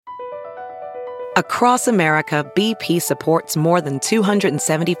Across America, BP supports more than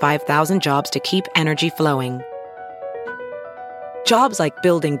 275,000 jobs to keep energy flowing. Jobs like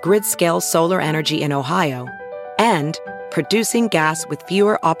building grid-scale solar energy in Ohio and producing gas with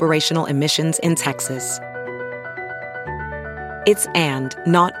fewer operational emissions in Texas. It's and,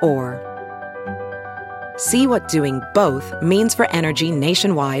 not or. See what doing both means for energy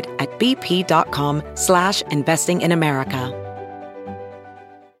nationwide at bp.com/investing in America.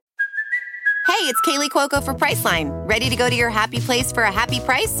 Hey, it's Kaylee Cuoco for Priceline. Ready to go to your happy place for a happy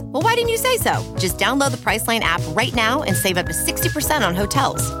price? Well, why didn't you say so? Just download the Priceline app right now and save up to 60% on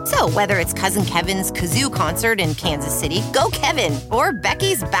hotels. So whether it's Cousin Kevin's Kazoo Concert in Kansas City, go Kevin, or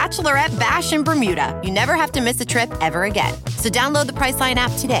Becky's Bachelorette Bash in Bermuda, you never have to miss a trip ever again. So download the Priceline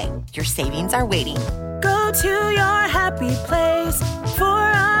app today. Your savings are waiting. Go to your happy place for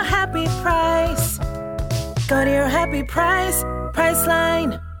a happy price. Go to your happy price,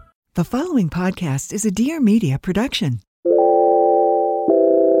 Priceline. The following podcast is a Dear Media production.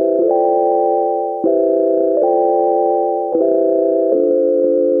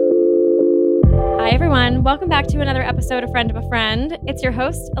 Hi, everyone. Welcome back to another episode of Friend of a Friend. It's your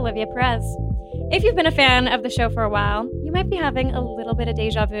host, Olivia Perez. If you've been a fan of the show for a while, you might be having a little bit of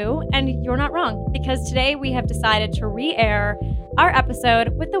deja vu, and you're not wrong, because today we have decided to re-air our episode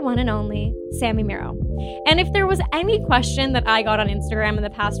with the one and only Sami Miro. And if there was any question that I got on Instagram in the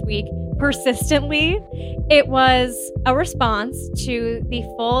past week persistently, it was a response to the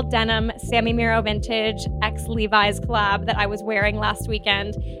full denim Sami Miro vintage x Levi's collab that I was wearing last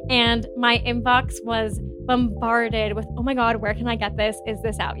weekend. And my inbox was bombarded with, oh my God, where can I get this? Is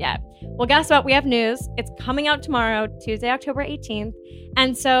this out yet? Well, guess what? We have news. It's coming out tomorrow, Tuesday, October 18th.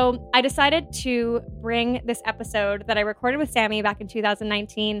 And so I decided to bring this episode that I recorded with Sami back in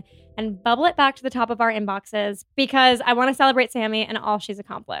 2019 and bubble it back to the top of our inboxes because I want to celebrate Sami and all she's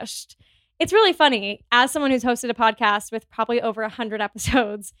accomplished. It's really funny. As someone who's hosted a podcast with probably over 100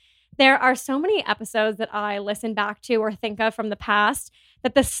 episodes, there are so many episodes that I listen back to or think of from the past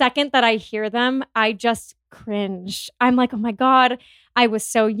that the second that I hear them, I just cringe. I'm like, oh my God, I was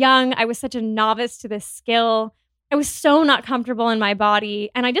so young. I was such a novice to this skill. I was so not comfortable in my body.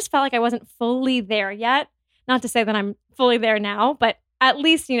 And I just felt like I wasn't fully there yet. Not to say that I'm fully there now, but at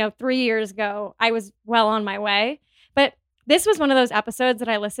least, 3 years ago, I was well on my way. But this was one of those episodes that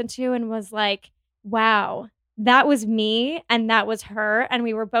I listened to and was like, wow, that was me and that was her. And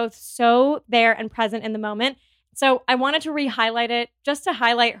we were both so there and present in the moment. So I wanted to re-highlight it just to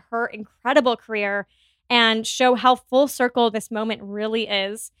highlight her incredible career and show how full circle this moment really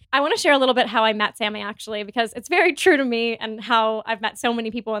is. I want to share a little bit how I met Sami, actually, because it's very true to me and how I've met so many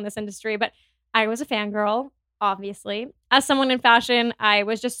people in this industry. But I was a fangirl, obviously. As someone in fashion, I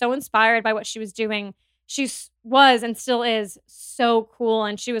was just so inspired by what she was doing. She was and still is so cool.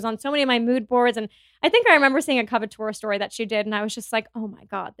 And she was on so many of my mood boards. And I think I remember seeing a Coveteur story that she did. And I was just like, oh my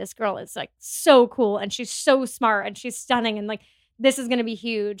God, this girl is like so cool. And she's so smart and she's stunning. And like, this is going to be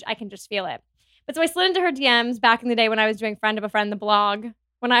huge. I can just feel it. But so I slid into her DMs back in the day when I was doing Friend of a Friend, the blog,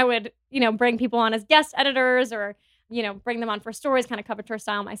 when I would, bring people on as guest editors or, bring them on for stories, kind of Coveteur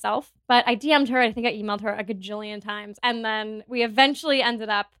style myself. But I DM'd her. I think I emailed her a gajillion times. And then we eventually ended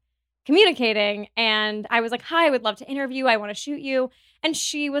up communicating. And I was like, hi, I would love to interview. I want to shoot you. And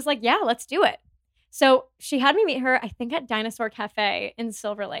she was like, yeah, let's do it. So she had me meet her, I think, at Dinosaur Cafe in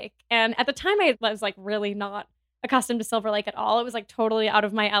Silver Lake. And at the time, I was like really not accustomed to Silver Lake at all. It was like totally out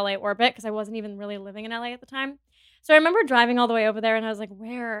of my LA orbit because I wasn't even really living in LA at the time. So I remember driving all the way over there and I was like,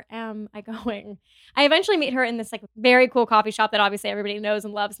 where am I going? I eventually meet her in this like very cool coffee shop that obviously everybody knows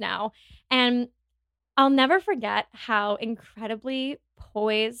and loves now. And I'll never forget how incredibly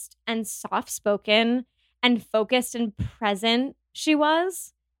poised and soft-spoken and focused and present she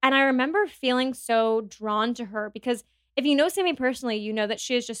was. And I remember feeling so drawn to her because if you know Sami personally, you know that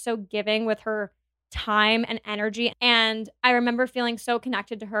she is just so giving with her time and energy. And I remember feeling so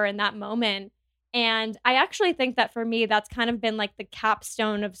connected to her in that moment. And I actually think that for me, that's kind of been like the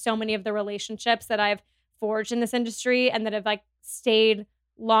capstone of so many of the relationships that I've forged in this industry and that have like stayed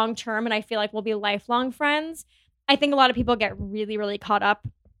long term. And I feel like we'll be lifelong friends. I think a lot of people get really, really caught up,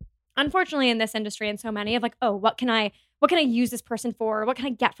 unfortunately, in this industry and so many of like, oh, what can I use this person for? What can I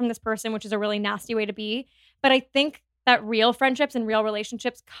get from this person? Which is a really nasty way to be. But I think that real friendships and real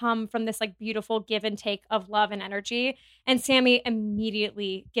relationships come from this like beautiful give and take of love and energy. And Sami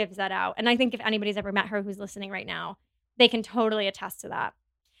immediately gives that out. And I think if anybody's ever met her who's listening right now, they can totally attest to that.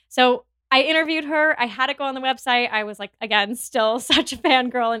 So I interviewed her. I had it go on the website. I was like, again, still such a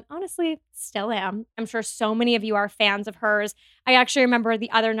fangirl and honestly still am. I'm sure so many of you are fans of hers. I actually remember the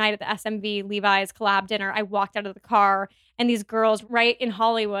other night at the SMV Levi's collab dinner, I walked out of the car And these girls right in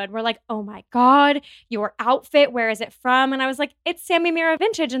Hollywood were like, oh my God, your outfit, where is it from? And I was like, it's Sami Miro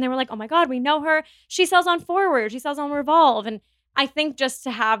Vintage. And they were like, oh my God, we know her. She sells on Forward. She sells on Revolve. And I think just to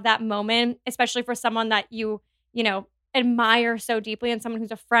have that moment, especially for someone that you admire so deeply and someone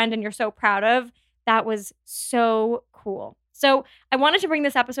who's a friend and you're so proud of, that was so cool. So I wanted to bring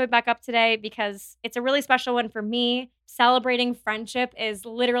this episode back up today because it's a really special one for me. Celebrating friendship is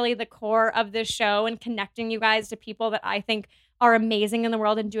literally the core of this show, and connecting you guys to people that I think are amazing in the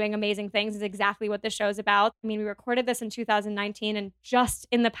world and doing amazing things is exactly what this show is about. I mean, we recorded this in 2019, and just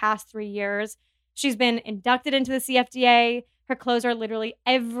in the past 3 years, she's been inducted into the CFDA. Her clothes are literally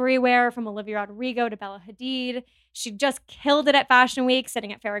everywhere, from Olivia Rodrigo to Bella Hadid. She just killed it at Fashion Week,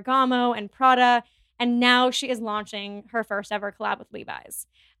 sitting at Ferragamo and Prada. And now she is launching her first ever collab with Levi's.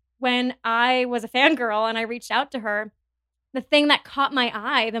 When I was a fangirl and I reached out to her, the thing that caught my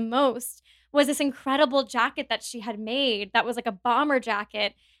eye the most was this incredible jacket that she had made that was like a bomber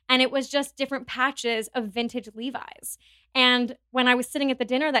jacket. And it was just different patches of vintage Levi's. And when I was sitting at the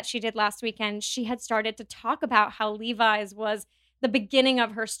dinner that she did last weekend, she had started to talk about how Levi's was the beginning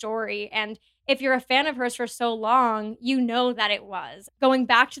of her story. And if you're a fan of hers for so long, you know that it was. Going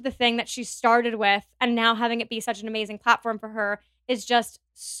back to the thing that she started with and now having it be such an amazing platform for her is just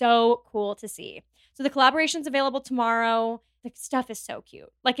so cool to see. So the collaboration's available tomorrow. The stuff is so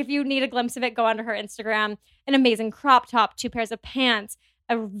cute. Like, if you need a glimpse of it, go onto her Instagram. An amazing crop top, 2 pairs of pants,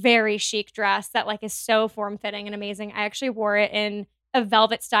 a very chic dress that like is so form-fitting and amazing. I actually wore it in a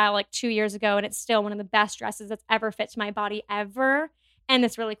velvet style like 2 years ago, and it's still one of the best dresses that's ever fit to my body ever. And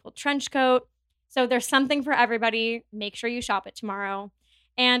this really cool trench coat. So there's something for everybody. Make sure you shop it tomorrow.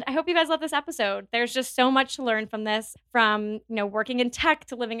 And I hope you guys love this episode. There's just so much to learn from this, from, working in tech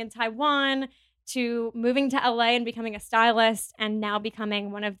to living in Taiwan to moving to LA and becoming a stylist and now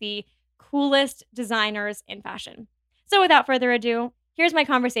becoming one of the coolest designers in fashion. So without further ado, here's my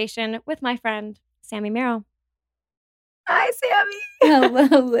conversation with my friend, Sami Miro. Hi, Sami.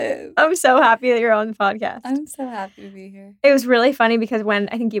 Hello, Liv. I'm so happy that you're on the podcast. I'm so happy to be here. It was really funny because when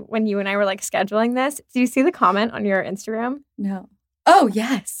you and I were like scheduling this, do you see the comment on your Instagram? No. Oh,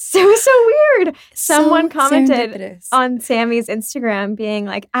 yes. It was so weird. Someone commented serendipitous. on Sami's Instagram being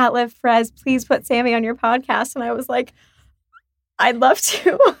like, @LivPerez, please put Sami on your podcast. And I was like, I'd love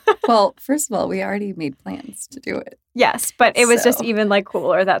to. Well, first of all, we already made plans to do it. Yes, but it was just even like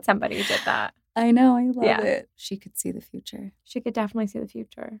cooler that somebody did that. I know. I love it. She could see the future. She could definitely see the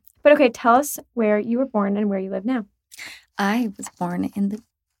future. But okay, tell us where you were born and where you live now. I was born in the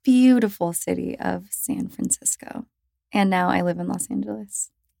beautiful city of San Francisco, and now I live in Los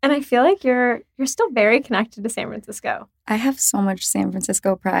Angeles. And I feel like you're still very connected to San Francisco. I have so much San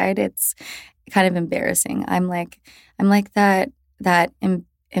Francisco pride. It's kind of embarrassing. I'm like that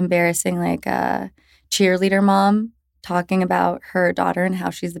embarrassing cheerleader mom talking about her daughter and how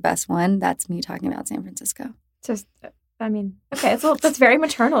she's the best one. That's me talking about San Francisco. That's very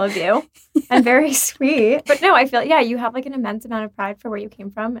maternal of you and very sweet. But no, I feel, you have like an immense amount of pride for where you came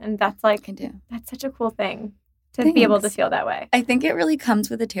from. And that's like, I do. That's such a cool thing to be able to feel that way. I think it really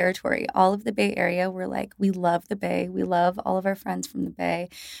comes with the territory. All of the Bay Area, we're like, we love the Bay. We love all of our friends from the Bay.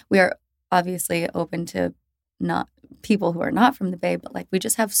 We are obviously open to not people who are not from the Bay, but like we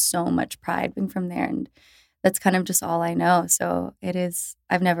just have so much pride being from there. And that's kind of just all I know. So it is,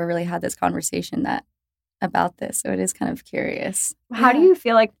 I've never really had this conversation about this. So it is kind of curious. How do you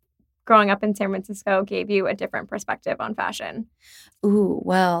feel like growing up in San Francisco gave you a different perspective on fashion? Ooh,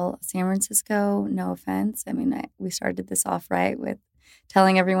 well, San Francisco, no offense. I mean, we started this off right with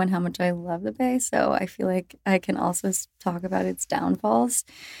telling everyone how much I love the Bay. So I feel like I can also talk about its downfalls.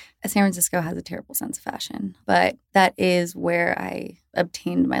 San Francisco has a terrible sense of fashion, but that is where I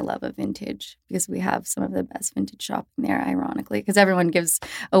obtained my love of vintage, because we have some of the best vintage shopping there, ironically, because everyone gives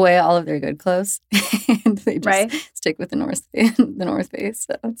away all of their good clothes and they just stick with the North Face.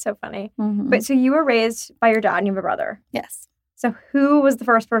 So. That's so funny. Mm-hmm. But so you were raised by your dad and you have a brother. Yes. So who was the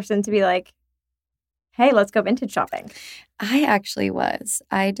first person to be like, hey, let's go vintage shopping? I actually was.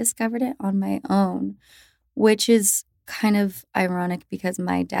 I discovered it on my own, which is kind of ironic because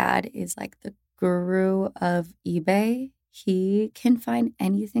my dad is like the guru of eBay. He can find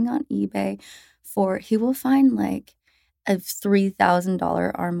anything on eBay he will find like a $3,000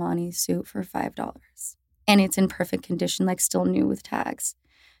 Armani suit for $5. And it's in perfect condition, like still new with tags.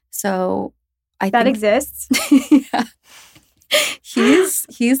 So I think that exists. Yeah.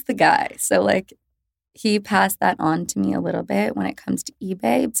 He's the guy. So like he passed that on to me a little bit when it comes to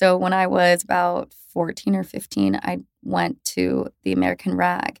eBay. So when I was about 14 or 15, I went to the American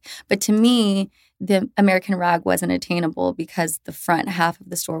Rag. But to me, the American Rag wasn't attainable because the front half of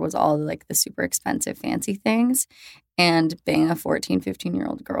the store was all like the super expensive fancy things. And being a 14,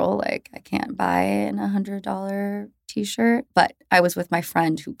 15-year-old girl, like I can't buy an $100 t-shirt. But I was with my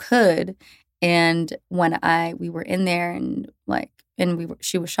friend who could. And when we were in there and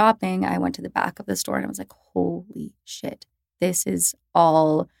she was shopping, I went to the back of the store and I was like, holy shit, this is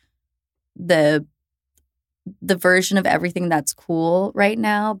all the version of everything that's cool right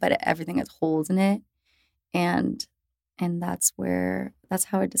now, but everything has holes in it. And that's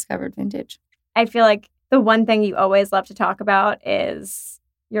how I discovered vintage. I feel like the one thing you always love to talk about is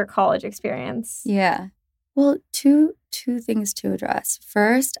your college experience. Yeah. Well, two things to address.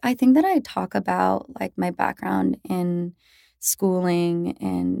 First, I think that I talk about like my background in schooling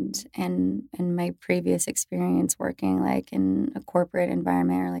and my previous experience working like in a corporate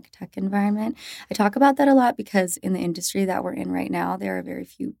environment or like a tech environment. I talk about that a lot because in the industry that we're in right now, there are very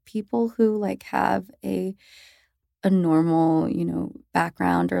few people who like have a normal,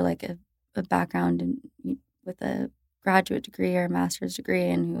 background or like a background with a graduate degree or a master's degree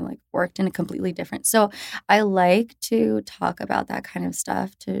and who like worked in a completely different. So I like to talk about that kind of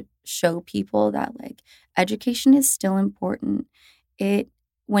stuff to show people that like education is still important.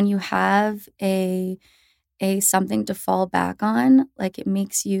 When you have a something to fall back on, like it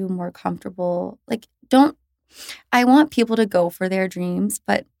makes you more comfortable. Like I want people to go for their dreams,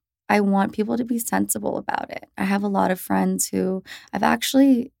 but I want people to be sensible about it. I have a lot of friends who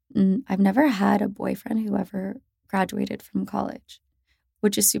I've never had a boyfriend who ever graduated from college,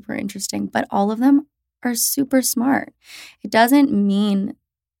 which is super interesting. But all of them are super smart. It doesn't mean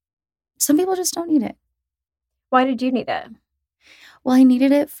some people just don't need it. Why did you need it? Well, I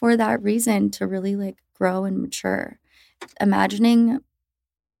needed it for that reason to really like grow and mature. Imagining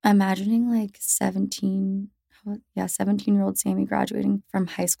like 17-year-old Sami graduating from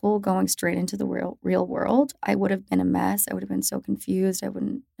high school, going straight into the real world, I would have been a mess. I would have been so confused. I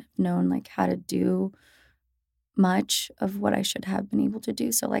wouldn't have known like how to do much of what I should have been able to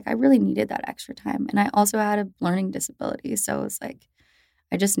do. So like I really needed that extra time. And I also had a learning disability. So it was like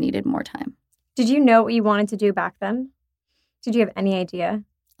I just needed more time. Did you know what you wanted to do back then? Did you have any idea?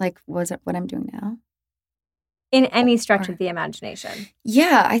 Like, was it what I'm doing now? In any stretch of the imagination?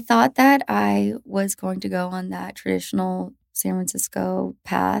 Yeah, I thought that I was going to go on that traditional San Francisco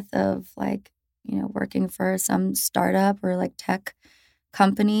path of like, working for some startup or like tech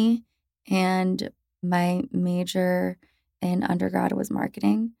company. And my major in undergrad was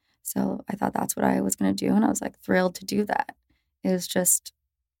marketing. So I thought that's what I was going to do. And I was like thrilled to do that. It was just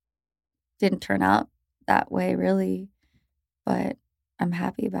didn't turn out that way really, but I'm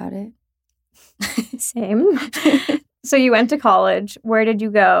happy about it. Same. So you went to college. Where did you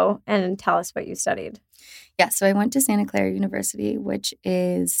go? And tell us what you studied. Yeah, so I went to Santa Clara University, which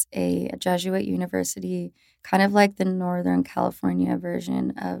is a Jesuit university, kind of like the Northern California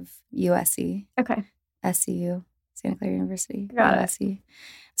version of USC. Okay. SCU, Santa Clara University. Got USC.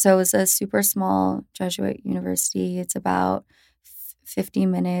 So it was a super small Jesuit university. It's about 50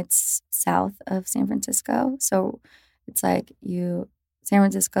 minutes south of San Francisco. So it's like San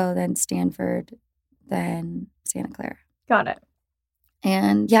Francisco, then Stanford, then Santa Clara. Got it.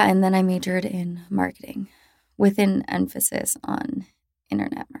 And then I majored in marketing with an emphasis on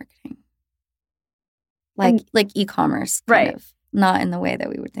internet marketing. Like e-commerce, kind of, not in the way that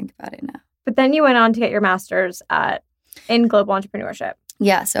we would think about it now. But then you went on to get your master's in global entrepreneurship.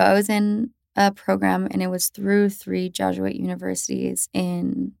 Yeah, so I was in a program and it was through 3 Jesuit universities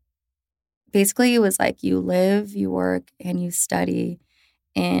basically it was like you live, you work, and you study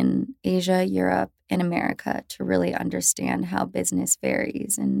in Asia, Europe, and America to really understand how business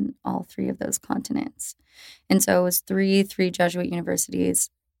varies in all 3 of those continents. And so it was three Jesuit universities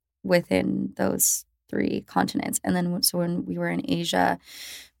within those 3 continents. And then so when we were in Asia,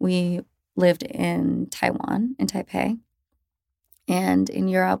 we lived in Taiwan, in Taipei. And in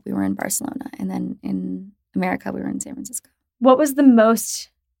Europe, we were in Barcelona. And then in America, we were in San Francisco. What was the most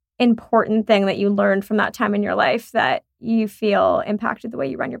important thing that you learned from that time in your life that you feel impacted the way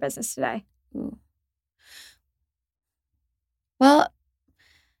you run your business today? Ooh. Well,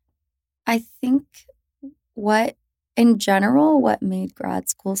 I think what made grad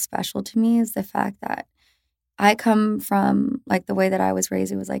school special to me is the fact that I come from, like, the way that I was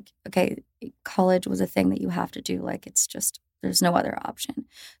raised. It was like, okay, college was a thing that you have to do. Like, it's just, there's no other option.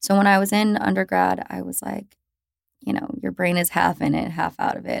 So when I was in undergrad, I was like, your brain is half in it, half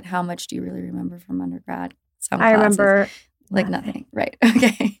out of it. How much do you really remember from undergrad? I remember like nothing. Right.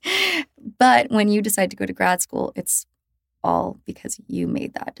 Okay. But when you decide to go to grad school, it's all because you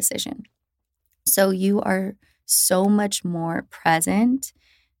made that decision. So you are so much more present.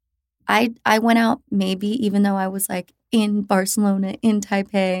 I went out, maybe even though I was like in Barcelona, in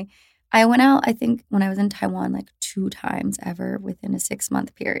Taipei, I went out, I think when I was in Taiwan, like 2 times ever within a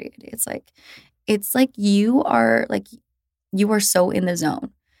 6-month period. It's like you are so in the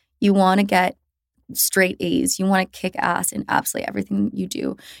zone. You want to get straight A's. You want to kick ass in absolutely everything you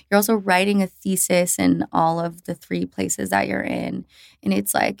do. You're also writing a thesis in all of the 3 places that you're in. And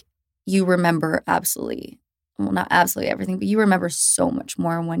it's like you remember absolutely, well, not absolutely everything, but you remember so much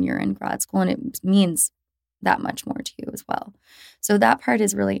more when you're in grad school, and it means that much more to you as well. So that part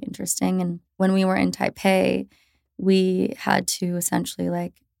is really interesting. And when we were in Taipei, we had to essentially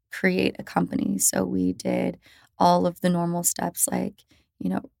like create a company. So we did all of the normal steps, like, you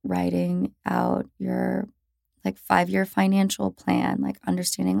know, writing out your like 5-year financial plan, like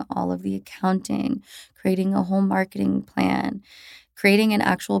understanding all of the accounting, creating a whole marketing plan, creating an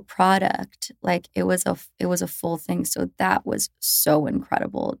actual product. Like it was a full thing. So that was so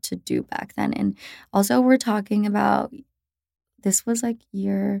incredible to do back then. And also we're talking about, this was like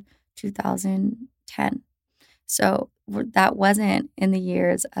year 2010. So that wasn't in the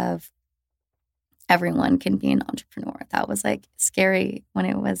years of everyone can be an entrepreneur. That was like scary when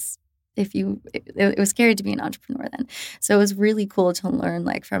it was, it was scary to be an entrepreneur then. So it was really cool to learn,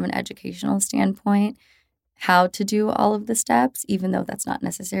 like from an educational standpoint, how to do all of the steps, even though that's not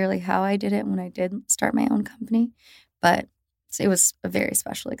necessarily how I did it when I did start my own company. But it was a very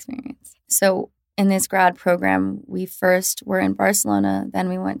special experience. So in this grad program, we first were in Barcelona, then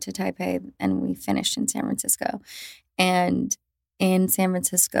we went to Taipei, and we finished in San Francisco. And in San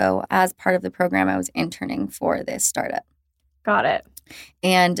Francisco, as part of the program, I was interning for this startup. Got it.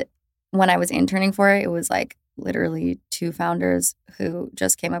 And when I was interning for it, it was like literally 2 founders who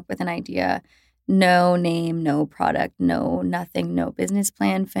just came up with an idea. No name, no product, no nothing, no business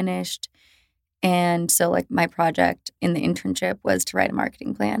plan finished. And so like my project in the internship was to write a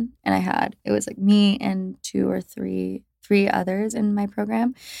marketing plan. And it was like me and 2 or 3 others in my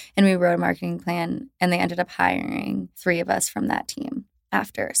program. And we wrote a marketing plan, and they ended up hiring 3 of us from that team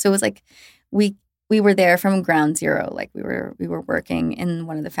after. So it was like we were there from ground zero. Like we were working in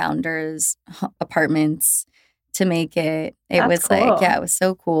one of the founders' apartments to make it. It was cool. Like, yeah, it was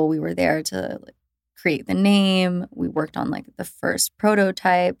so cool. We were there to like create the name. We worked on like the first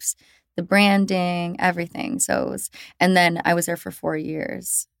prototypes, the branding, everything. And then I was there for 4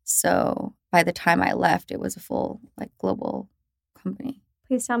 years. So by the time I left, it was a full like global company.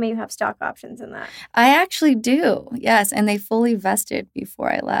 Please tell me you have stock options in that. I actually do. Yes. And they fully vested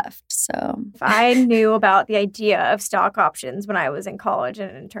before I left. So if I knew about the idea of stock options when I was in college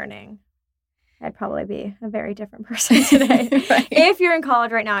and interning, I'd probably be a very different person today. Right. If you're in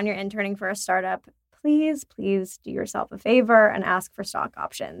college right now and you're interning for a startup, please do yourself a favor and ask for stock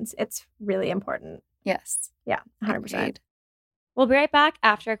options. It's really important. Yes. Yeah, 100%. Agreed. We'll be right back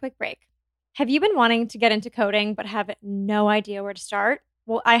after a quick break. Have you been wanting to get into coding but have no idea where to start?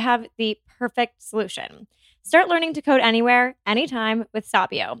 Well, I have the perfect solution. Start learning to code anywhere, anytime with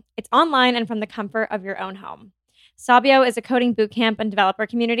Sabio. It's online and from the comfort of your own home. Sabio is a coding bootcamp and developer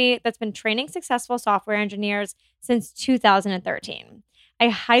community that's been training successful software engineers since 2013. I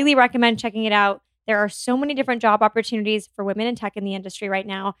highly recommend checking it out. There are so many different job opportunities for women in tech in the industry right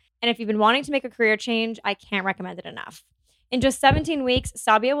now. And if you've been wanting to make a career change, I can't recommend it enough. In just 17 weeks,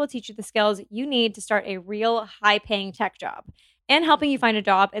 Sabio will teach you the skills you need to start a real high-paying tech job, and helping you find a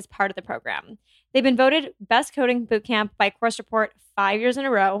job as part of the program. They've been voted Best Coding Bootcamp by Course Report 5 years in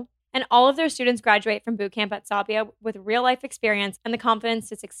a row, and all of their students graduate from bootcamp at Sabio with real-life experience and the confidence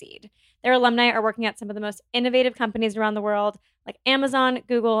to succeed. Their alumni are working at some of the most innovative companies around the world, like Amazon,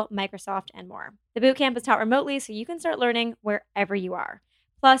 Google, Microsoft, and more. The bootcamp is taught remotely, so you can start learning wherever you are.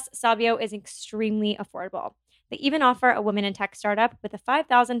 Plus, Sabio is extremely affordable. They even offer a women in tech startup with a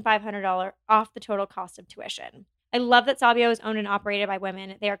 $5,500 off the total cost of tuition. I love that Sabio is owned and operated by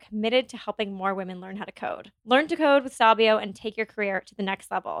women. They are committed to helping more women learn how to code. Learn to code with Sabio and take your career to the next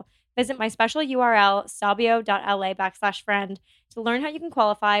level. Visit my special URL, sabio.la/friend, to learn how you can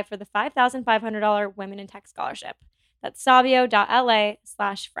qualify for the $5,500 Women in Tech Scholarship. That's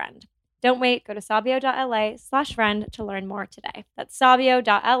sabio.la/friend. Don't wait. Go to sabio.la/friend to learn more today. That's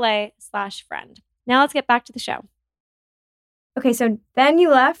sabio.la/friend. Now let's get back to the show. Okay, so then you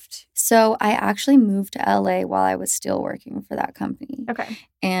left. So I actually moved to LA while I was still working for that company. Okay.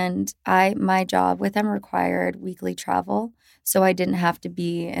 And my job with them required weekly travel. So I didn't have to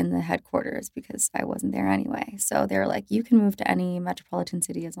be in the headquarters because I wasn't there anyway. So they were like, you can move to any metropolitan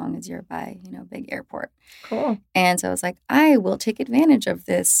city as long as you're by, big airport. Cool. And so I was like, I will take advantage of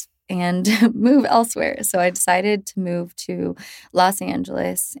this and move elsewhere. So I decided to move to Los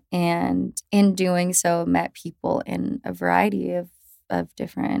Angeles, and in doing so, met people in a variety of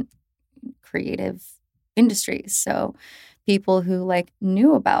different creative industries. So people who like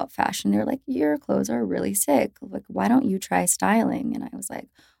knew about fashion. They're like, your clothes are really sick. Like, why don't you try styling? And I was like,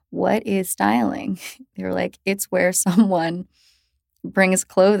 what is styling? They were like, it's where someone brings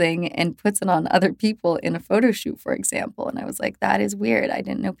clothing and puts it on other people in a photo shoot, for example. And I was like, that is weird. I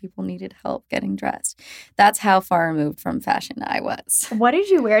didn't know people needed help getting dressed. That's how far removed from fashion I was. What did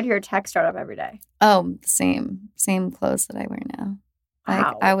you wear to your tech startup every day? Oh, same clothes that I wear now. Like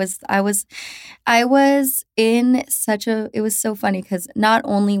Wow. I was in such a, it was so funny because not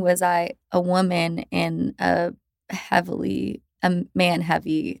only was I a woman in a man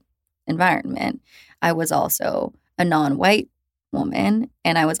heavy environment, I was also a non-white woman,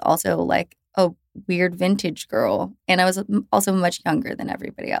 and I was also like a weird vintage girl, and I was also much younger than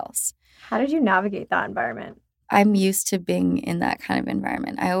everybody else. How did you navigate that environment? I'm used to being in that kind of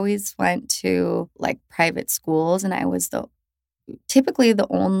environment. I always went to like private schools, and I was typically the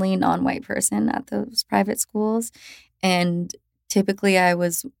only non-white person at those private schools, and typically I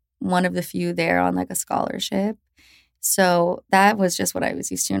was one of the few there on like a scholarship. So that was just what I was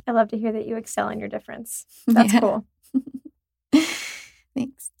used to. I love to hear that you excel in your difference. That's cool.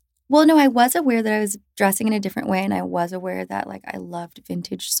 Thanks. Well, no, I was aware that I was dressing in a different way, and I was aware that like I loved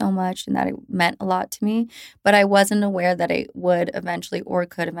vintage so much and that it meant a lot to me, but I wasn't aware that it would eventually or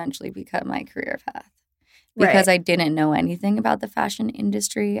could eventually become my career path because I didn't know anything about the fashion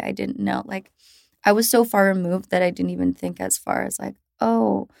industry. I didn't know, like, I was so far removed that I didn't even think as far as like,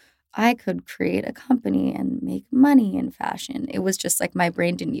 oh, I could create a company and make money in fashion. It was just like my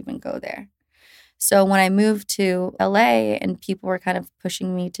brain didn't even go there. So when I moved to LA and people were kind of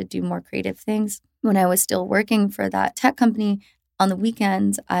pushing me to do more creative things, when I was still working for that tech company, on the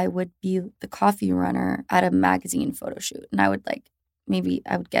weekends, I would be the coffee runner at a magazine photo shoot. And I would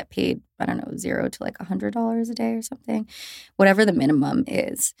I would get paid, I don't know, $0 to like $100 a day or something, whatever the minimum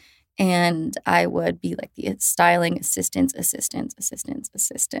is. And I would be like the styling assistants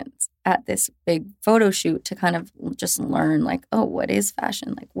at this big photo shoot to kind of just learn like, oh, what is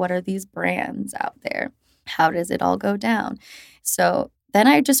fashion? Like, what are these brands out there? How does it all go down? So then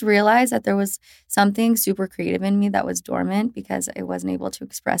I just realized that there was something super creative in me that was dormant because I wasn't able to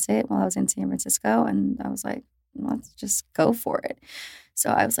express it while I was in San Francisco. And I was like, let's just go for it. So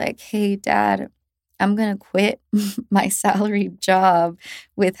I was like, hey, Dad, I'm going to quit my salaried job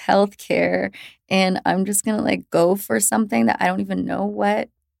with healthcare, and I'm just going to like go for something that I don't even know what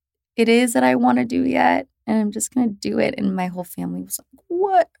it is that I want to do yet. And I'm just going to do it. And my whole family was like,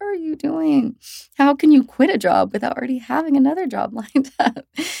 what are you doing? How can you quit a job without already having another job lined up?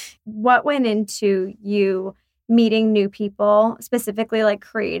 What went into you meeting new people, specifically like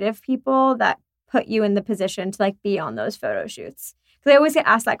creative people that put you in the position to like be on those photo shoots? Because I always get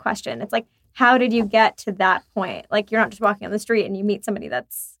asked that question. It's like, how did you get to that point? Like, you're not just walking on the street and you meet somebody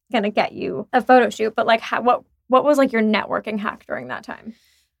that's going to get you a photo shoot, but like, what was like your networking hack during that time?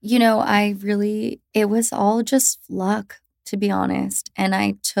 You know, it was all just luck, to be honest. And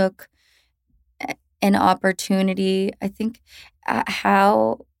I took an opportunity. I think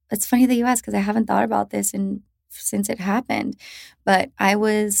it's funny that you asked because I haven't thought about this since it happened. But I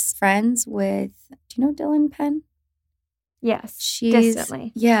was friends with, do you know Dylan Penn? Yes,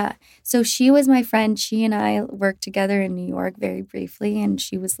 distantly. Yeah. So she was my friend. She and I worked together in New York very briefly, and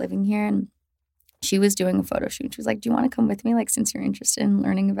she was living here, and she was doing a photo shoot. She was like, do you want to come with me, like, since you're interested in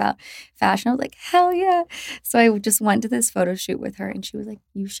learning about fashion? I was like, hell yeah. So I just went to this photo shoot with her, and she was like,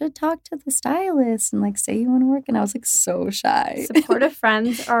 you should talk to the stylist and, like, say you want to work. And I was, like, so shy. Supportive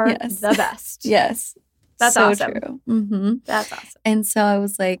friends are the best. Yes. That's so awesome. True. Mm-hmm. That's awesome. And so I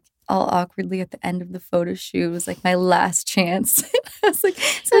was, like, all awkwardly at the end of the photo shoot. It was like my last chance. I was like,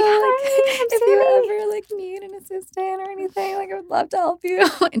 so hi, if you ever like need an assistant or anything, like I would love to help you.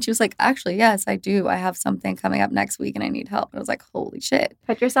 And she was like, actually, yes, I do. I have something coming up next week and I need help. And I was like, holy shit.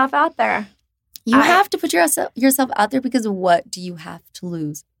 Put yourself out there. You have to put yourself out there because what do you have to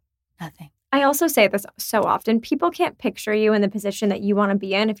lose? Nothing. I also say this so often. People can't picture you in the position that you want to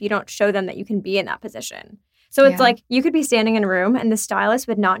be in if you don't show them that you can be in that position. So it's like you could be standing in a room and the stylist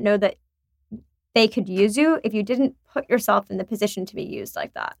would not know that they could use you if you didn't put yourself in the position to be used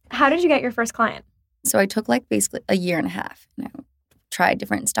like that. How did you get your first client? So I took like basically a year and a half. And I tried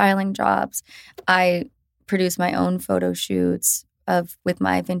different styling jobs. I produced my own photo shoots with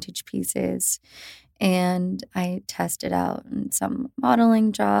my vintage pieces. And I tested out in some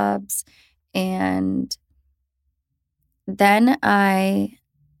modeling jobs. And then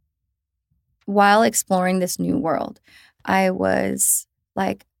while exploring this new world, I was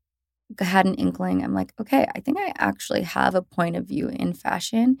like, had an inkling. I'm like, okay, I think I actually have a point of view in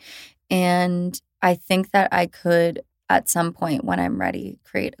fashion. And I think that I could, at some point when I'm ready,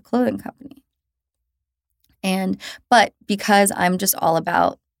 create a clothing company. But because I'm just all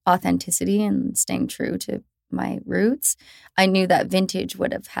about authenticity and staying true to my roots, I knew that vintage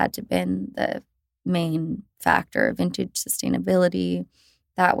would have had to been the main factor. Vintage sustainability,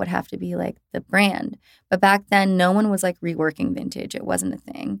 that would have to be like the brand. But back then, no one was like reworking vintage. It wasn't a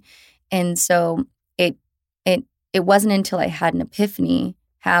thing. And so it wasn't until I had an epiphany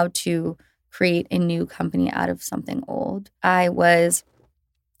how to create a new company out of something old. I was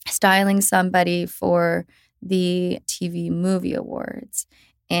styling somebody for the TV movie awards,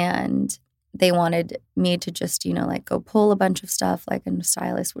 and they wanted me to just, like go pull a bunch of stuff like a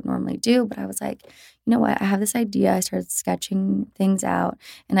stylist would normally do. But I was like, you know what? I have this idea. I started sketching things out,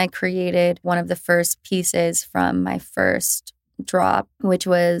 and I created one of the first pieces from my first drop, which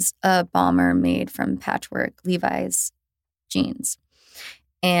was a bomber made from patchwork Levi's jeans.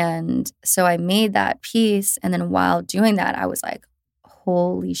 And so I made that piece. And then while doing that, I was like,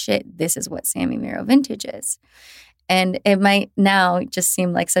 holy shit, this is what Sami Miro vintage is. And it might now just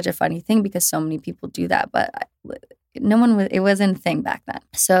seem like such a funny thing because so many people do that, but it wasn't a thing back then.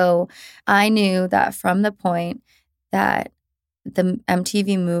 So I knew that from the point that the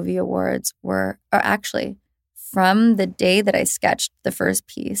MTV Movie Awards or actually from the day that I sketched the first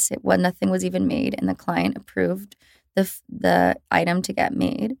piece, nothing was even made, and the client approved the item to get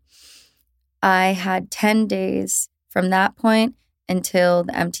made. I had 10 days from that point until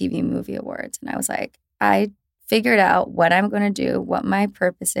the MTV Movie Awards. And I was like, I figured out what I'm going to do, what my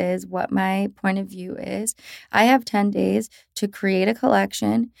purpose is, what my point of view is. I have 10 days to create a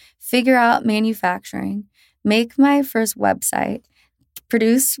collection, figure out manufacturing, make my first website,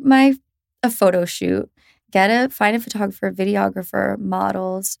 produce a photo shoot, find a photographer, videographer,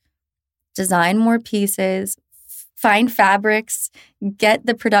 models, design more pieces, find fabrics, get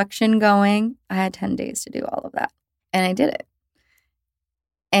the production going. I had 10 days to do all of that. And I did it.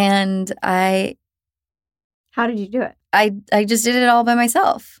 And How did you do it? I just did it all by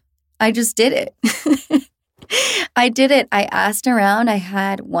myself. I just did it. I did it. I asked around. I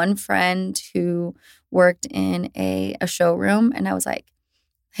had one friend who worked in a showroom, and I was like,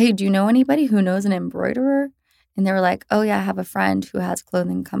 hey, do you know anybody who knows an embroiderer? And they were like, oh yeah, I have a friend who has a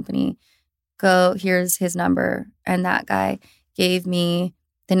clothing company. Go, here's his number. And that guy gave me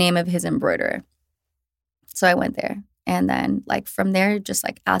the name of his embroiderer. So I went there. And then from there, just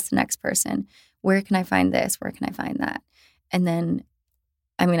ask the next person, where can I find this? Where can I find that? And then,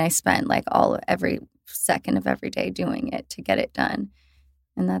 I spent every second of every day doing it to get it done.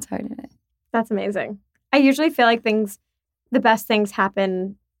 And that's how I did it. That's amazing. I usually feel like the best things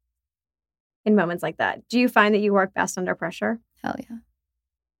happen in moments like that. Do you find that you work best under pressure? Hell yeah.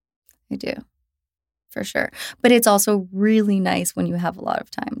 I do. For sure. But it's also really nice when you have a lot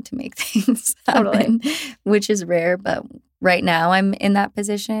of time to make things happen, which is rare. But right now I'm in that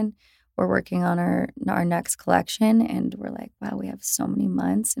position. We're working on our next collection, and we're like, wow, we have so many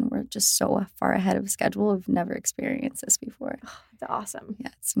months and we're just so far ahead of schedule. We've never experienced this before. Oh, it's awesome. Yeah,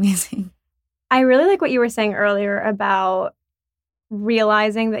 it's amazing. I really like what you were saying earlier about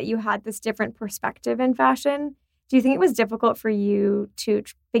realizing that you had this different perspective in fashion. Do you think it was difficult for you to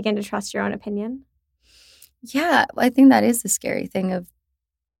begin to trust your own opinion? Yeah, I think that is the scary thing of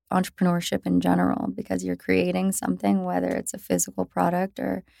entrepreneurship in general, because you're creating something, whether it's a physical product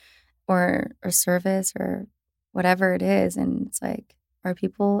or service or whatever it is. And it's like,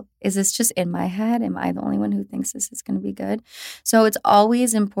 is this just in my head? Am I the only one who thinks this is going to be good? So it's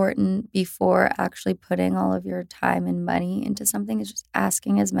always important before actually putting all of your time and money into something is just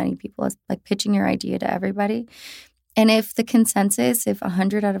asking as many people as pitching your idea to everybody. And if the consensus, if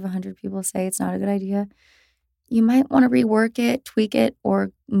 100 out of 100 people say it's not a good idea, you might want to rework it, tweak it,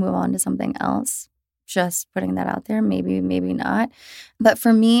 or move on to something else. Just putting that out there, maybe not. But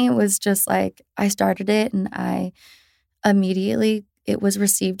for me, it was just I started it, and I immediately, it was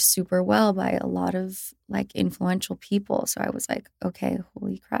received super well by a lot of influential people. So I was like, okay,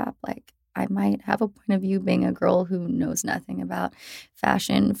 holy crap. I might have a point of view being a girl who knows nothing about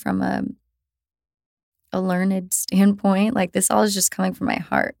fashion from a learned standpoint. This all is just coming from my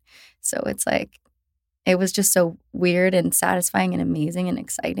heart. So it's it was just so weird and satisfying and amazing and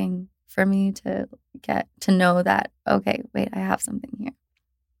exciting for me to get to know that, okay, wait, I have something here.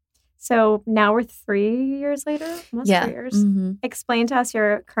 So now we're 3 years later, almost 3 years. Mm-hmm. Explain to us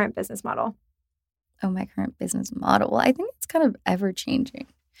your current business model. Oh, my current business model. Well, I think it's kind of ever changing.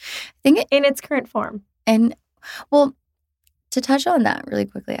 I think in its current form. And well, to touch on that really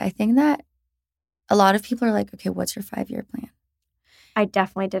quickly, I think that a lot of people are like, okay, what's your 5-year plan? I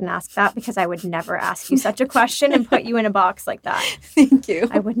definitely didn't ask that because I would never ask you such a question and put you in a box like that. Thank you.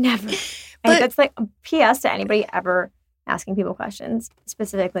 I would never. And that's a PS to anybody ever asking people questions,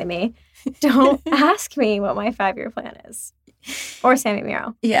 specifically me, don't ask me what my 5-year plan is. Or Sami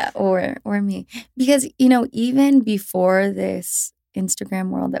Miro. Yeah, or me. Because, you know, even before this Instagram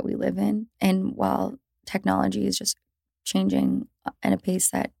world that we live in, and while technology is just changing at a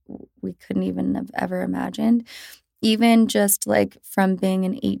pace that we couldn't even have ever imagined, even just like from being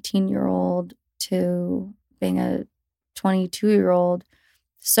an 18-year-old to being a 22-year-old,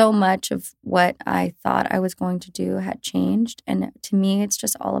 so much of what I thought I was going to do had changed. And to me, it's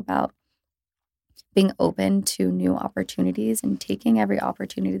just all about being open to new opportunities and taking every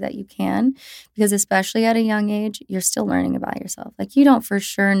opportunity that you can, because especially at a young age, you're still learning about yourself. Like, you don't for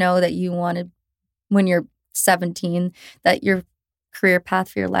sure know that you wanted, when you're 17, that your career path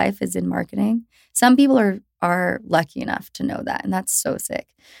for your life is in marketing. Some people are lucky enough to know that, and that's so sick.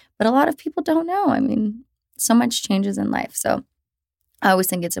 But a lot of people don't know. I mean, so much changes in life. So I always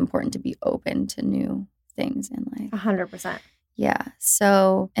think it's important to be open to new things in life. 100%. Yeah.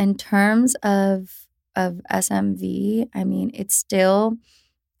 So in terms of SMV, I mean, it's still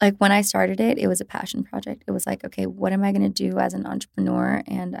like, when I started it, it was a passion project. It was like, okay, what am I going to do as an entrepreneur?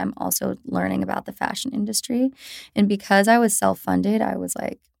 And I'm also learning about the fashion industry. And because I was self-funded, I was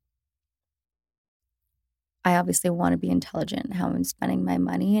like, I obviously want to be intelligent in how I'm spending my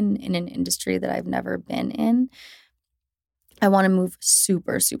money in an industry that I've never been in. I want to move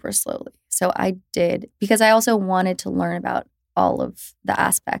super, super slowly. So I did, because I also wanted to learn about all of the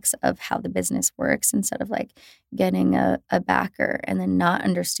aspects of how the business works, instead of like getting a backer and then not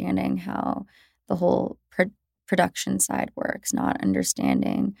understanding how the whole production side works, not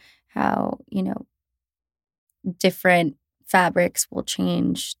understanding how, you know, different fabrics will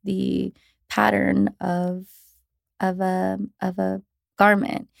change the pattern of a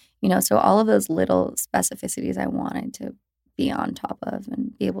garment, you know. So all of those little specificities I wanted to be on top of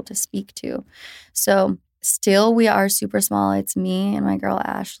and be able to speak to. So still, we are super small. It's me and my girl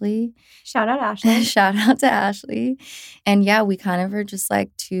Ashley. Shout out Ashley. Shout out to Ashley. And yeah, we kind of are just like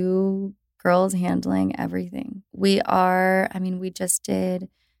two girls handling everything. We just did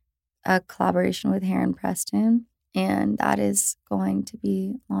a collaboration with Heron Preston, and that is going to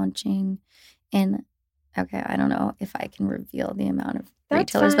be launching in, okay, I don't know if I can reveal the amount of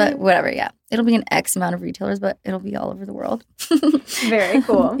retailers, but whatever. Yeah. It'll be an X amount of retailers, but it'll be all over the world. Very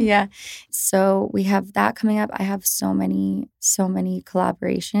cool. Yeah. So we have that coming up. I have so many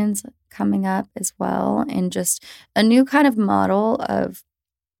collaborations coming up as well. And just a new kind of model of,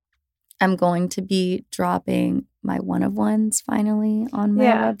 I'm going to be dropping my one-of-ones finally on my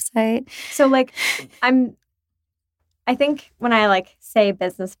website. So like, I think when I like say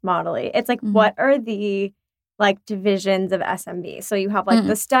business modelly, it's like, what are the like divisions of SMB? So you have like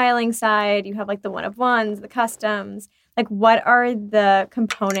the styling side, you have like the one-of-ones, the customs. Like, what are the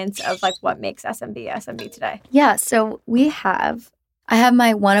components of like what makes SMB today? Yeah, so I have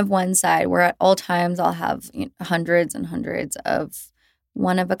my one-of-one side, where at all times I'll have, you know, hundreds and hundreds of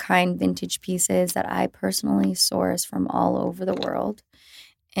one-of-a-kind vintage pieces that I personally source from all over the world.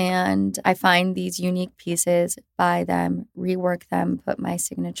 And I find these unique pieces, buy them, rework them, put my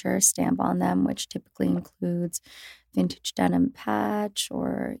signature stamp on them, which typically includes vintage denim patch,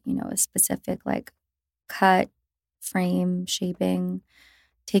 or, you know, a specific like cut, frame, shaping,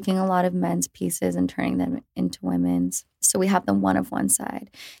 taking a lot of men's pieces and turning them into women's. So we have the one-of-one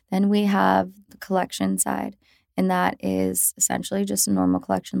side. Then we have the collection side. And that is essentially just a normal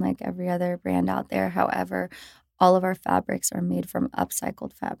collection like every other brand out there. However, all of our fabrics are made from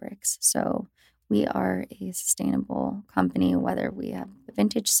upcycled fabrics. So we are a sustainable company, whether we have the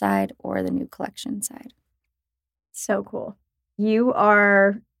vintage side or the new collection side. So cool. You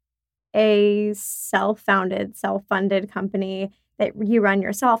are a self-funded company that you run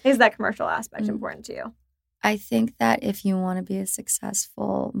yourself. Is that commercial aspect important to you? I think that if you want to be a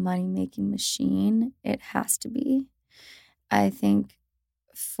successful money-making machine, it has to be. I think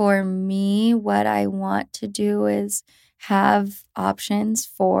for me, what I want to do is have options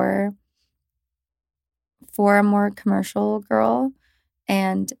for a more commercial girl,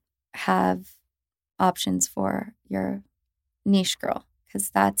 and have options for your niche girl. Because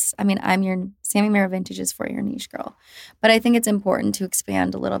I'm your Sami Miro Vintages for your niche girl. But I think it's important to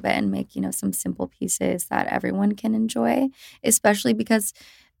expand a little bit and make, you know, some simple pieces that everyone can enjoy, especially because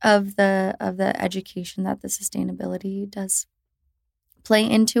of the education that the sustainability does play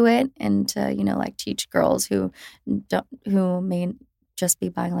into it, and to, you know, like teach girls who may just be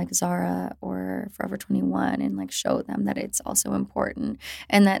buying like Zara or Forever 21, and like show them that it's also important,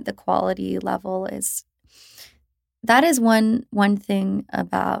 and that the quality level is. That is one thing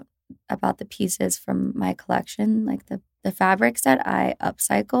about the pieces from my collection, like the fabrics that I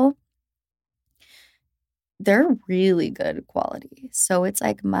upcycle. they're really good quality. So it's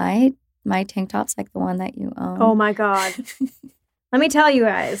like my tank top's like the one that you own. Oh my God. Let me tell you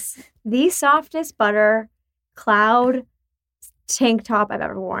guys, the softest butter cloud tank top I've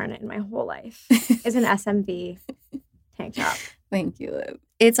ever worn in my whole life is an SMV tank top. Thank you, Liv.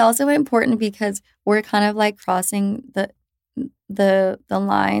 It's also important because we're kind of like crossing the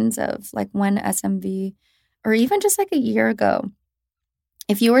lines of like when SMV, or even just like a year ago,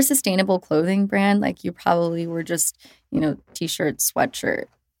 if you were a sustainable clothing brand, like you probably were just, t-shirt, sweatshirt,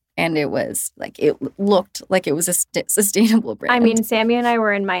 and it was like, it looked like it was a sustainable brand. I mean, Sami and I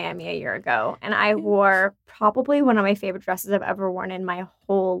were in Miami a year ago, and I wore probably one of my favorite dresses I've ever worn in my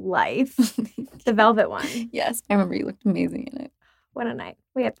whole life, the velvet one. Yes, I remember you looked amazing in it. What a night.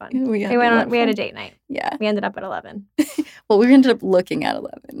 We had fun. We had a date night. Yeah. We ended up at 11. Well, we ended up looking at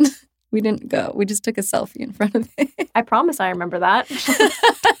 11. We didn't go. We just took a selfie in front of it. I promise I remember that.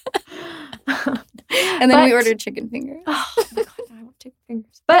 And then we ordered chicken fingers. Oh my God, I want chicken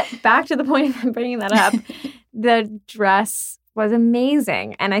fingers. But back to the point of bringing that up, the dress was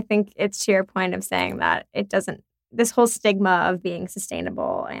amazing. And I think it's to your point of saying that it doesn't, this whole stigma of being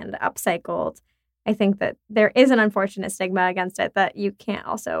sustainable and upcycled, I think that there is an unfortunate stigma against it that you can't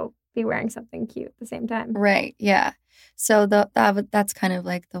also be wearing something cute at the same time. Right. Yeah. So that's kind of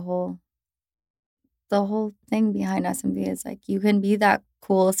like the whole thing behind SMV is like you can be that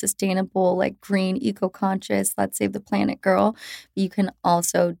cool, sustainable, like green, eco-conscious, let's save the planet girl. But you can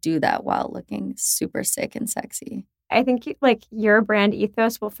also do that while looking super sick and sexy. I think like your brand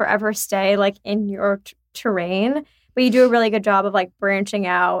ethos will forever stay like in your terrain, but you do a really good job of like branching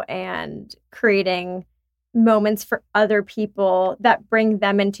out and creating moments for other people that bring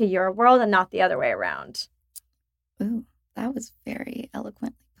them into your world and not the other way around. Ooh, that was very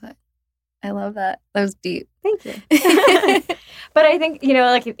eloquently put. I love that. That was deep. Thank you. But I think,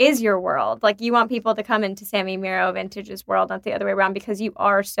 like it is your world. Like you want people to come into Sami Miro Vintage's world, not the other way around, because you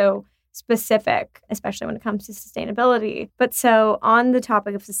are so specific, especially when it comes to sustainability. But so on the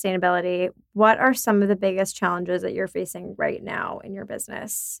topic of sustainability, what are some of the biggest challenges that you're facing right now in your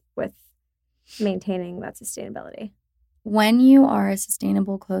business with maintaining that sustainability? When you are a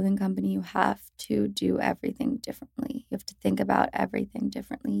sustainable clothing company, you have to do everything differently. You have to think about everything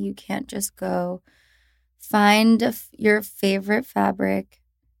differently. You can't just go find your favorite fabric,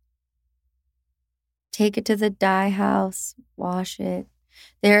 take it to the dye house, wash it.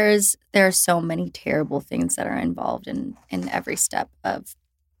 There are so many terrible things that are involved in every step of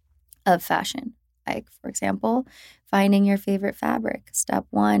fashion. Like, for example, finding your favorite fabric. Step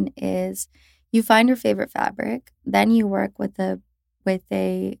one is you find your favorite fabric, then you work with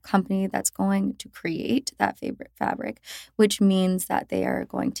a company that's going to create that favorite fabric, which means that they are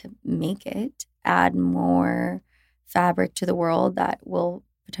going to make it, add more fabric to the world that will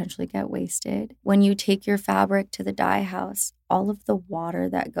potentially get wasted. When you take your fabric to the dye house, all of the water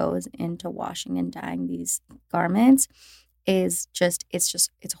that goes into washing and dyeing these garments is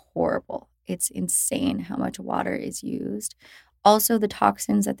it's horrible. It's insane how much water is used. Also, the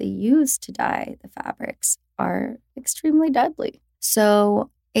toxins that they use to dye the fabrics are extremely deadly.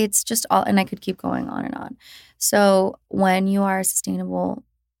 So it's just all, and I could keep going on and on. So when you are a sustainable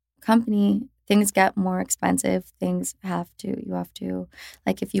company, things get more expensive. You have to,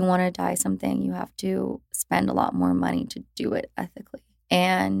 like if you want to dye something, you have to spend a lot more money to do it ethically.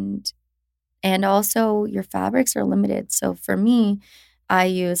 And also your fabrics are limited. So for me, I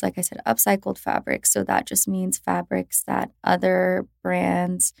use, like I said, upcycled fabrics. So that just means fabrics that other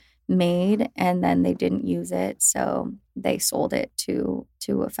brands made and then they didn't use it. So they sold it to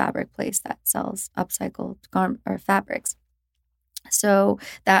a fabric place that sells upcycled fabrics. So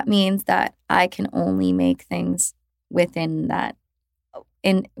that means that I can only make things within that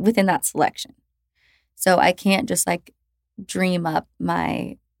selection. So I can't just like dream up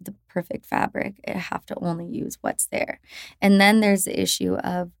the perfect fabric. I have to only use what's there. And then there's the issue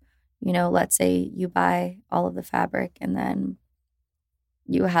of, let's say you buy all of the fabric and then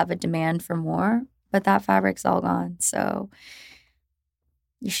you have a demand for more, but that fabric's all gone. So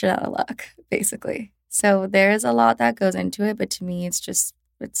you're shit out of luck, basically. So there's a lot that goes into it, but to me, it's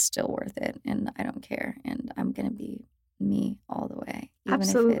still worth it. And I don't care. And I'm going to be me all the way.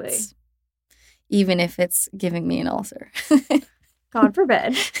 Absolutely. Even if it's giving me an ulcer. God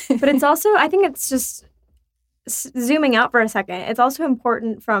forbid. But it's also, I think it's just zooming out for a second. It's also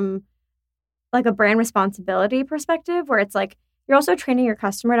important from like a brand responsibility perspective where it's like, you're also training your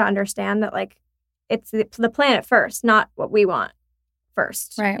customer to understand that like it's the planet first, not what we want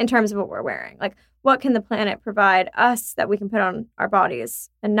first, right? In terms of what we're wearing. Like what can the planet provide us that we can put on our bodies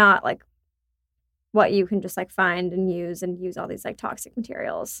and not like what you can just like find and use all these like toxic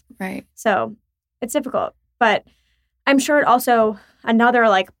materials. Right. So it's difficult. But I'm sure it also, another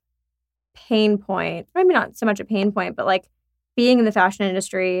like pain point, maybe not so much a pain point, but like being in the fashion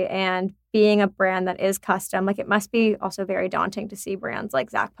industry and being a brand that is custom, like it must be also very daunting to see brands like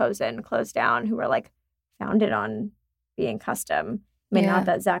Zac Posen close down who are like founded on being custom. I mean, not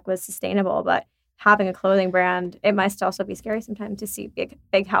that Zac was sustainable, but having a clothing brand, it must also be scary sometimes to see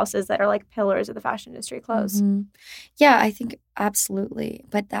big houses that are like pillars of the fashion industry close. Mm-hmm. Yeah, I think absolutely.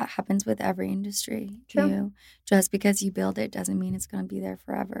 But that happens with every industry. True. Just because you build it doesn't mean it's going to be there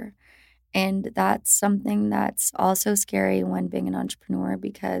forever. And that's something that's also scary when being an entrepreneur,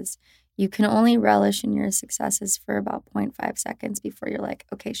 because you can only relish in your successes for about 0.5 seconds before you're like,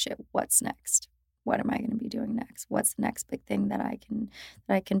 okay, shit, what's next? What am I going to be doing next? What's the next big thing that I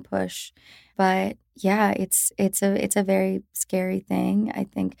can push? But yeah, it's a very scary thing. I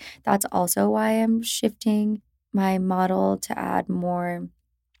think that's also why I'm shifting my model to add more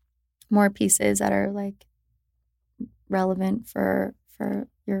pieces that are like relevant for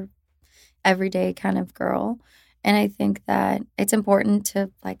your everyday kind of girl. And I think that it's important to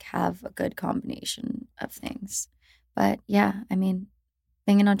like have a good combination of things. But yeah, I mean,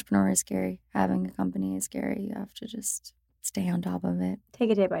 being an entrepreneur is scary. Having a company is scary. You have to just stay on top of it.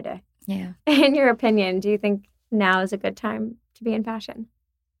 Take it day by day. Yeah. In your opinion, do you think now is a good time to be in fashion?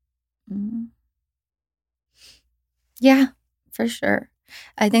 Mm-hmm. Yeah, for sure.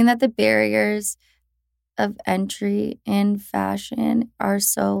 I think that the barriers of entry in fashion are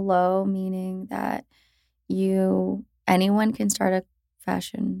so low, meaning that anyone can start a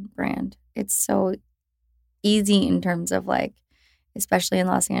fashion brand. It's so easy in terms of like, especially in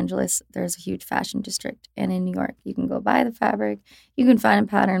Los Angeles, there's a huge fashion district. And in New York, you can go buy the fabric, you can find a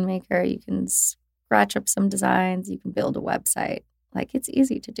pattern maker, you can scratch up some designs, you can build a website. Like, it's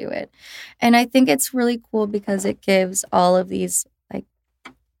easy to do it. And I think it's really cool because it gives all of these like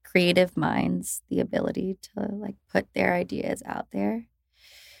creative minds the ability to like put their ideas out there.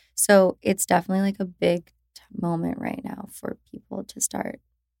 So it's definitely like a big moment right now for people to start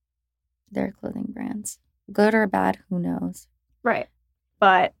their clothing brands. Good or bad, who knows? Right.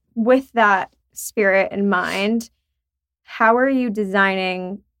 But with that spirit in mind, how are you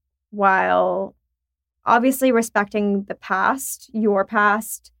designing while obviously respecting the past, your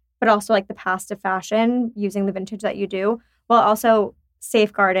past, but also like the past of fashion, using the vintage that you do, while also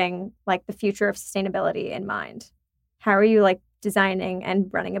safeguarding like the future of sustainability in mind? How are you like designing and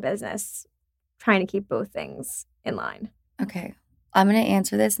running a business, trying to keep both things in line? Okay. I'm going to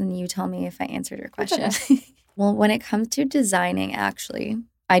answer this and you tell me if I answered your question. Well, when it comes to designing, actually,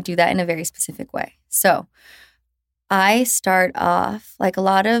 I do that in a very specific way. So I start off like a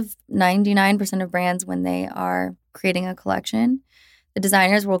lot of 99% of brands when they are creating a collection, the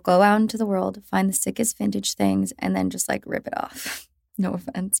designers will go out into the world, find the sickest vintage things, and then just like rip it off. No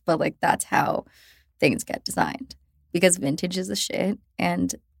offense, but like that's how things get designed, because vintage is the shit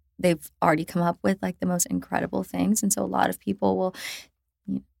and they've already come up with like the most incredible things. And so a lot of people will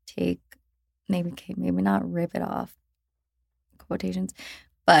take, maybe not rip it off, quotations,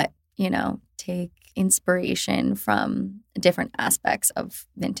 but, take inspiration from different aspects of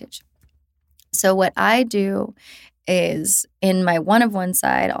vintage. So what I do is in my one-of-one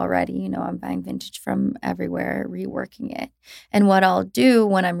side already, I'm buying vintage from everywhere, reworking it. And what I'll do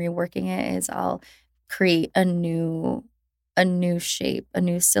when I'm reworking it is I'll create a new shape, a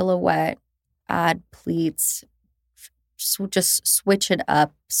new silhouette, add pleats, just switch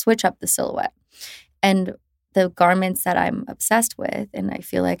up the silhouette. And the garments that I'm obsessed with, and I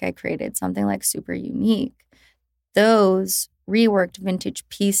feel like I created something like super unique, those reworked vintage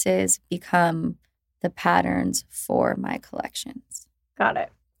pieces become the patterns for my collections. Got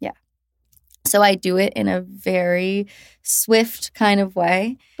it. Yeah. So I do it in a very swift kind of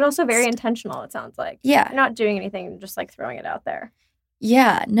way. But also very intentional, it sounds like. Yeah. You're not doing anything, just like throwing it out there.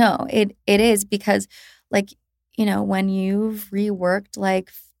 Yeah, no, it is because like, when you've reworked like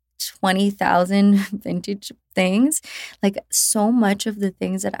 20,000 vintage things, like so much of the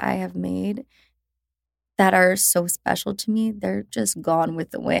things that I have made that are so special to me, they're just gone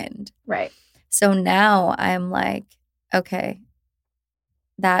with the wind. Right. So now I'm like, okay,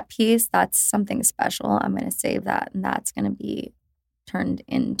 that piece, that's something special. I'm going to save that, and that's going to be turned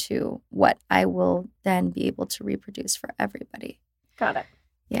into what I will then be able to reproduce for everybody. Got it.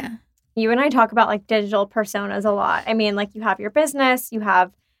 Yeah. You and I talk about like digital personas a lot. I mean, like you have your business, you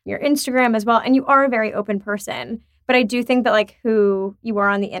have your Instagram as well, and you are a very open person. But I do think that like who you are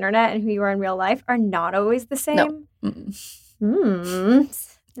on the internet and who you are in real life are not always the same. No.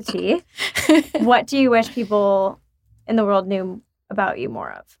 The tea. What do you wish people in the world knew about you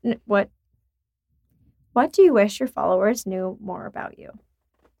more of? What do you wish your followers knew more about you?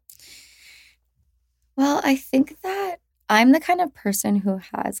 Well, I think that I'm the kind of person who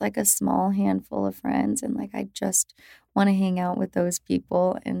has like a small handful of friends and like I just want to hang out with those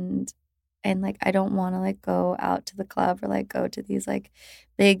people and like I don't want to like go out to the club or like go to these like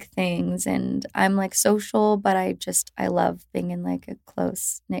big things, and I'm like social, but I love being in like a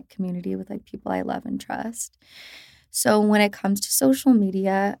close knit community with like people I love and trust. So when it comes to social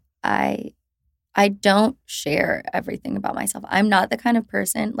media, I don't share everything about myself. I'm not the kind of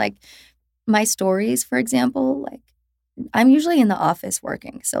person like my stories, for example, like I'm usually in the office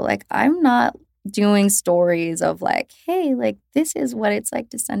working. So like I'm not doing stories of like, hey, like this is what it's like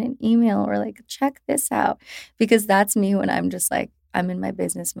to send an email or like check this out, because that's me when I'm just like I'm in my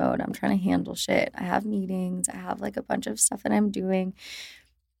business mode. I'm trying to handle shit. I have meetings. I have like a bunch of stuff that I'm doing.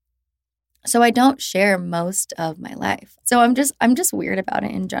 So I don't share most of my life. So I'm just weird about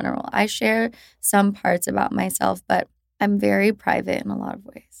it in general. I share some parts about myself, but I'm very private in a lot of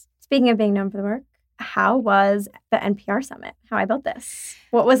ways. Speaking of being known for the work, how was the NPR summit? How I built this?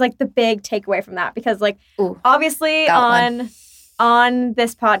 What was like the big takeaway from that? Because like obviously on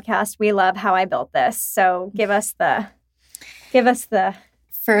this podcast we love how I built this. So give us the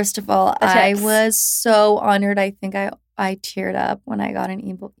First of all, I was so honored. I think I teared up when I got an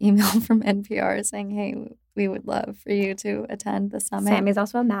email from NPR saying, hey, we would love for you to attend the summit. Sammy's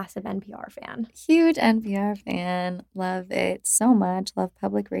also a massive NPR fan. Huge NPR fan. Love it so much. Love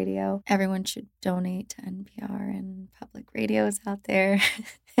public radio. Everyone should donate to NPR and public radios out there.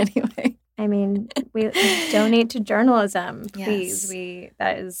 Anyway. I mean, we donate to journalism, please. Yes.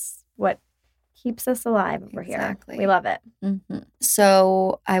 That is what keeps us alive over here. We love it. Mm-hmm.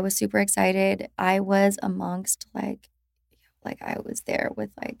 So I was super excited. I was amongst like I was there with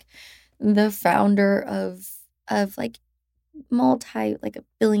like the founder of like multi like $1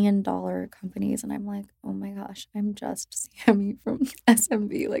 billion companies, and I'm like, oh my gosh, I'm just Sami from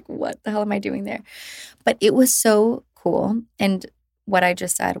SMB. Like, what the hell am I doing there? But it was so cool, and what I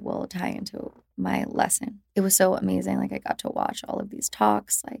just said will tie into my lesson. It was so amazing. Like I got to watch all of these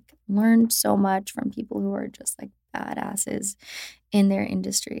talks, like learned so much from people who are just like badasses in their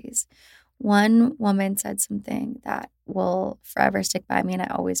industries. One woman said something that will forever stick by me, and I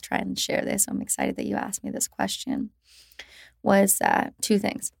always try and share this. So I'm excited that you asked me this question. Was that two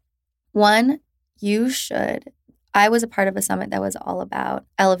things. One, I was a part of a summit that was all about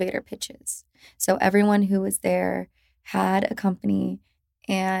elevator pitches. So everyone who was there had a company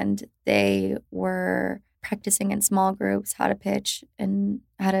and they were practicing in small groups how to pitch and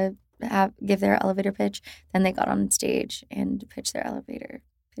how to give their elevator pitch. Then they got on stage and pitched their elevator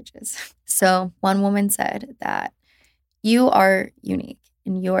pitches. So one woman said that you are unique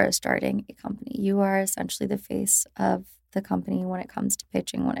and you are starting a company. You are essentially the face of the company when it comes to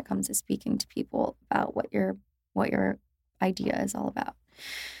pitching, when it comes to speaking to people about what your idea is all about.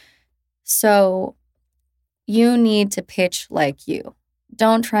 So you need to pitch like you.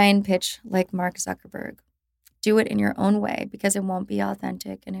 Don't try and pitch like Mark Zuckerberg. Do it in your own way, because it won't be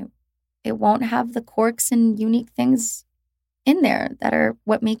authentic and it won't have the quirks and unique things in there that are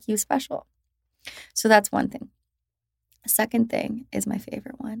what make you special. So that's one thing. Second thing is my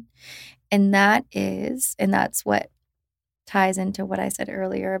favorite one. And that's what ties into what I said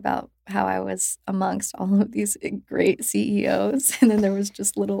earlier about how I was amongst all of these great CEOs and then there was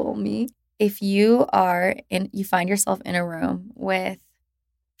just little old me. If you find yourself in a room with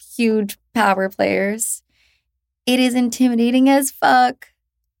huge power players, it is intimidating as fuck.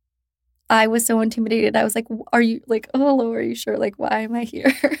 I was so intimidated. I was like, are you like, oh, hello, are you sure? Like, why am I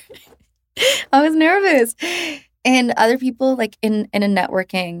here? I was nervous. And other people, like in a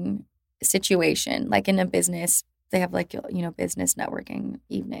networking situation, like in a business, they have like, business networking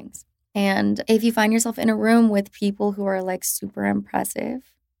evenings. And if you find yourself in a room with people who are like super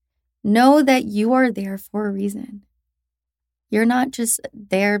impressive, know that you are there for a reason. You're not just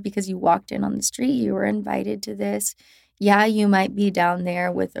there because you walked in on the street. You were invited to this. Yeah, you might be down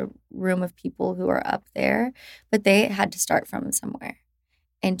there with a room of people who are up there, but they had to start from somewhere.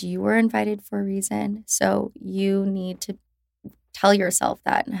 And you were invited for a reason. So you need to tell yourself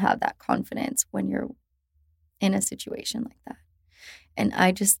that and have that confidence when you're in a situation like that. And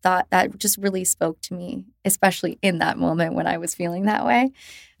I just thought that just really spoke to me, especially in that moment when I was feeling that way.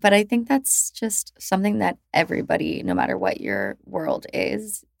 But I think that's just something that everybody, no matter what your world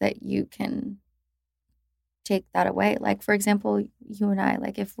is, that you can take that away. Like, for example, you and I,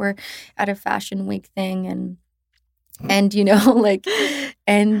 like if we're at a fashion week thing and like,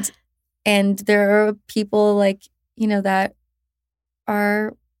 and there are people like, that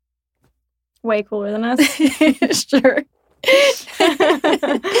are way cooler than us. Sure.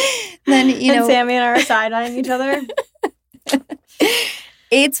 Then, and Sami and I are side-eyeing each other.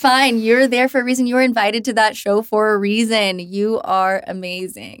 It's fine. You're there for a reason. You were invited to that show for a reason. You are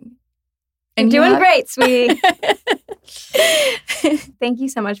amazing. And you're doing great, sweetie. Thank you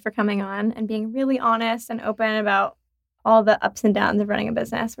so much for coming on and being really honest and open about all the ups and downs of running a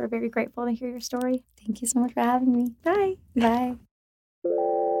business. We're very grateful to hear your story. Thank you so much for having me. Bye. Bye.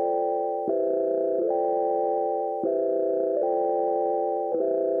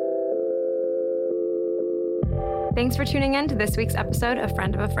 Thanks for tuning in to this week's episode of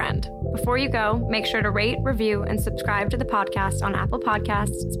Friend of a Friend. Before you go, make sure to rate, review, and subscribe to the podcast on Apple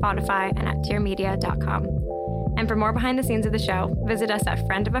Podcasts, Spotify, and at tiermedia.com. And for more behind the scenes of the show, visit us at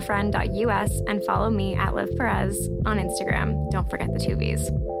friendofafriend.us and follow me at Liv Perez on Instagram. Don't forget the 2 V's.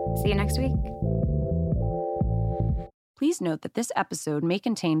 See you next week. Please note that this episode may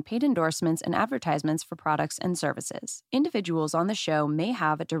contain paid endorsements and advertisements for products and services. Individuals on the show may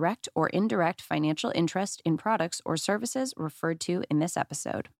have a direct or indirect financial interest in products or services referred to in this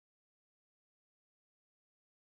episode.